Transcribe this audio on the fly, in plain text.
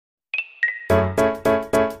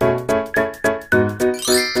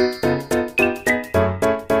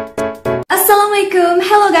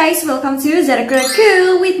guys, welcome to Zara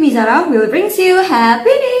Cool. With me Zara will brings you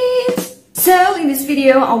happiness. So in this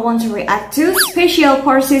video, I want to react to Special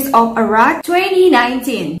Forces of Iraq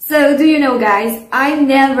 2019. So do you know guys, I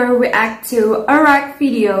never react to Iraq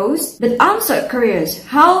videos, but I'm so curious,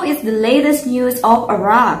 how is the latest news of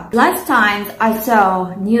Iraq? Last time I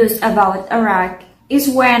saw news about Iraq is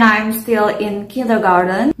when I'm still in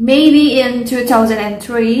kindergarten, maybe in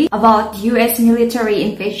 2003, about US military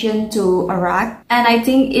invasion to Iraq. And I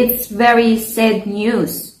think it's very sad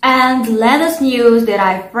news. And the latest news that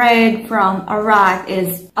I've read from Iraq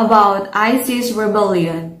is about ISIS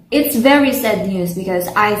rebellion. It's very sad news because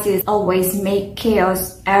ISIS always make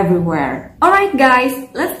chaos everywhere. Alright guys,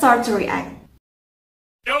 let's start to react.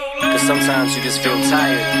 Cause sometimes you just feel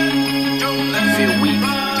tired, you feel weak.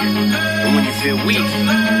 And when you feel weak,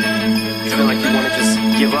 you feel like you want to just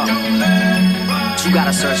give up. But you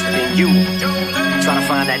gotta search within you, try to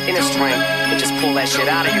find that inner strength and just pull that shit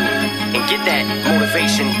out of you and get that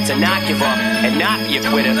motivation to not give up and not be a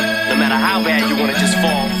quitter, no matter how bad you want to just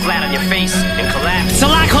fall flat on your face and collapse.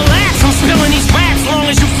 Till I collapse, I'm spilling these raps long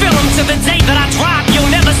as you feel them. To the day that I drop,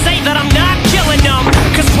 you'll never say that I'm not killing them.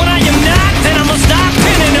 Cause when I am not, then I'ma stop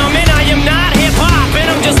pinning them. And I am not hip-hop, and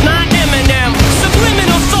I'm just not Eminem.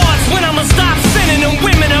 Subliminal thoughts when I'ma stop sending them.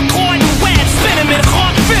 Women are caught in web, spinning in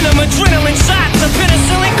heart venom. Adrenaline shots, a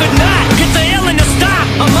penicillin could not get the illin to stop.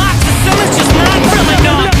 Amoxicillin's just not real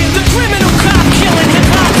enough. The criminal cop killing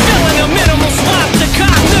hip-hop, filling a minimal swap to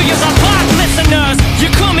cop millions of pop listeners.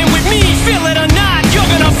 You're coming with me, feel it or not. You're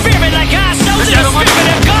gonna fear it like I showed you. The spirit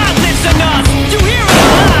of God lives in us. You hear it a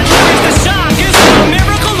lot, here's the shock. Is it a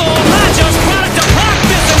miracle or am I just product of rock?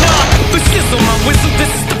 Listen up, the sizzle, my whistle,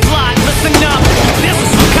 this is the plot. Listen up, this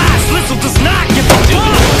is for God's whistle does not give a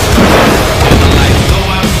fuck. Till the lights go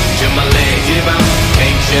out, till my legs give out.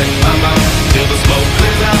 Can't shut my mouth till the smoke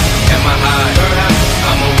clears out. Am I high or out?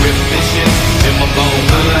 I'ma rip this shit till my bones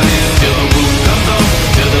pull out. Till the roof comes on,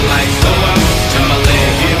 till the lights go out, till my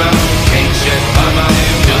legs give out. Can't shut my mouth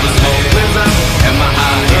till the smoke clears out. Am I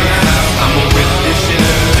high or out? I'ma rip this shit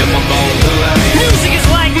till my bones pull out. Music is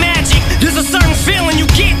like magic. There's a certain feeling you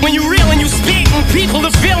get when you reel and you spit, and people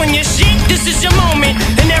are feeling your shit. This is your moment,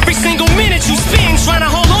 and every single minute you spend trying to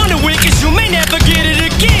hold on to it, cause you may never get it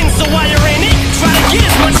again. So while you're in it, try to get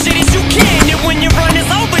as much shit as you can. And when your run is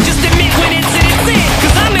over, just admit when it's in its end.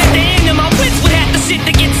 Cause I'm at the end of my wits with half the shit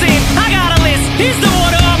that gets in. I got a list, here's the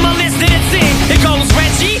order of my list that it's in. It goes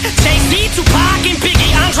Reggie, Jay-Z, Tupac, and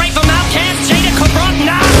Biggie, Andre from Outkast, Jada, Corrupt,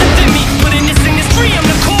 Nas, and Demi. But in this industry, I'm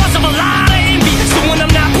the cause of a lot of envy. So when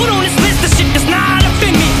I'm not put on this list, the shit does not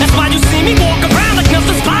offend me. That's why you see me walk around like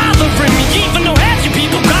nothing's bothering me. Even though half you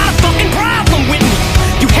people got a fucking problem with me.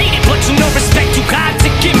 You hate it, but you know respect you got to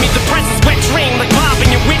give me. The press is wet dream like Bob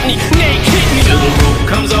and your Whitney. Nate, hit me. Till the roof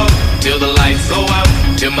comes off, till the lights go out,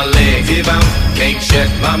 till my legs give out. Can't shut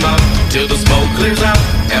my mouth till the smoke clears out.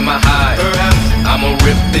 Am I high or out? I'ma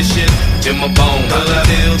rip this shit till my bones pull out.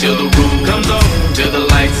 Till the roof comes off, till the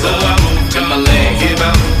lights go out, till my legs give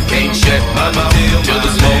out. Can't shut my mouth till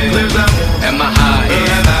the smoke clears out. Am I high or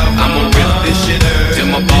out? I'ma rip this shit till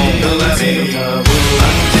my bones pull out. Until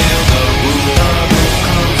the roof comes off.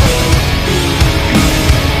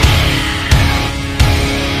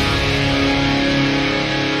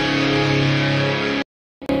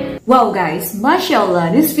 Wow guys,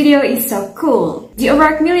 mashallah, this video is so cool. The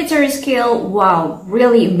Iraq military skill, wow,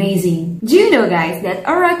 really amazing. Do you know guys that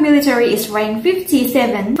Iraq military is ranked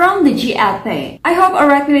 57 from the GLP? I hope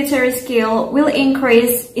Iraq military skill will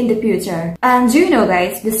increase in the future. And do you know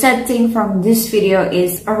guys, the sad thing from this video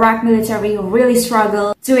is Iraq military really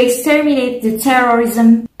struggle to exterminate the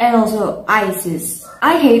terrorism and also ISIS.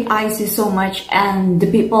 I hate ISIS so much and the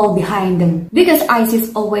people behind them, because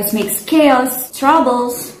ISIS always makes chaos,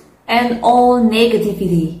 troubles, and all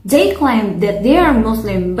negativity. They claim that they are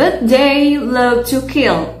Muslim, but they love to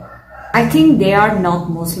kill. I think they are not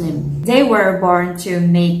Muslim. They were born to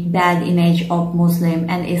make bad image of Muslim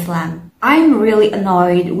and Islam. I'm really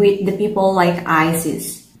annoyed with the people like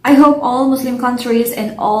ISIS. I hope all Muslim countries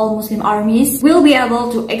and all Muslim armies will be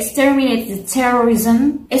able to exterminate the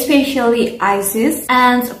terrorism, especially ISIS.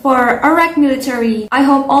 And for Iraq military, I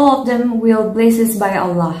hope all of them will blessed by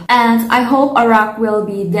Allah. And I hope Iraq will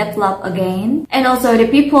be developed again. And also the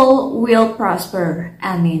people will prosper.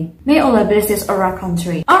 Amen. May Allah bless this Iraq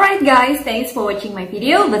country. Alright guys, thanks for watching my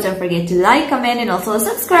video. But don't forget to like, comment, and also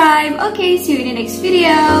subscribe. Okay, see you in the next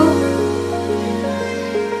video.